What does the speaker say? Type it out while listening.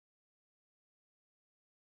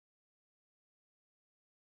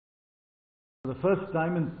For the first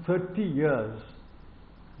time in 30 years,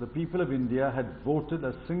 the people of India had voted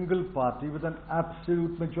a single party with an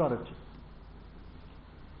absolute majority.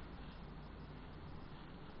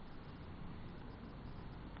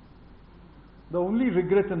 The only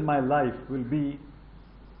regret in my life will be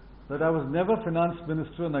that I was never finance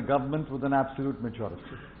minister in a government with an absolute majority.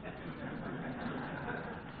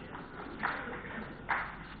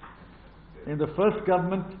 In the first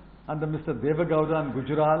government under Mr. Devagowda in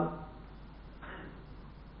Gujarat,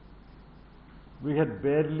 we had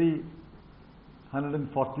barely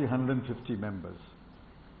 140, 150 members.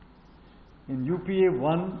 In UPA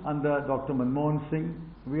 1 under Dr. Manmohan Singh,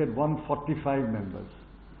 we had 145 members.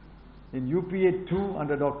 In UPA 2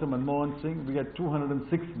 under Dr. Manmohan Singh, we had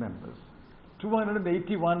 206 members.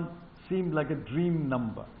 281 seemed like a dream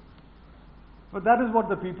number. But that is what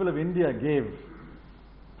the people of India gave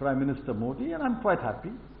Prime Minister Modi, and I'm quite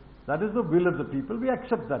happy. That is the will of the people. We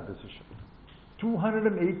accept that decision.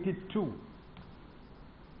 282.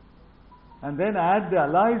 And then add the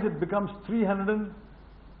allies, it becomes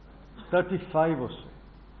 335 or so.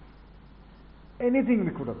 Anything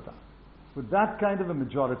we could have done. With that kind of a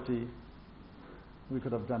majority, we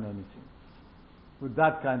could have done anything. With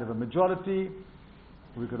that kind of a majority,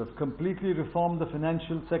 we could have completely reformed the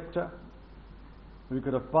financial sector. We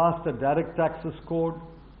could have passed a direct taxes code.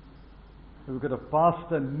 We could have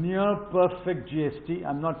passed a near perfect GST.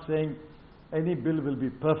 I'm not saying any bill will be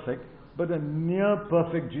perfect, but a near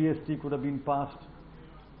perfect GST could have been passed.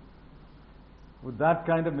 With that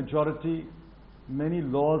kind of majority, many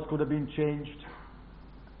laws could have been changed.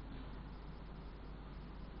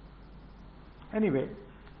 Anyway,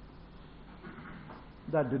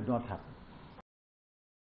 that did not happen.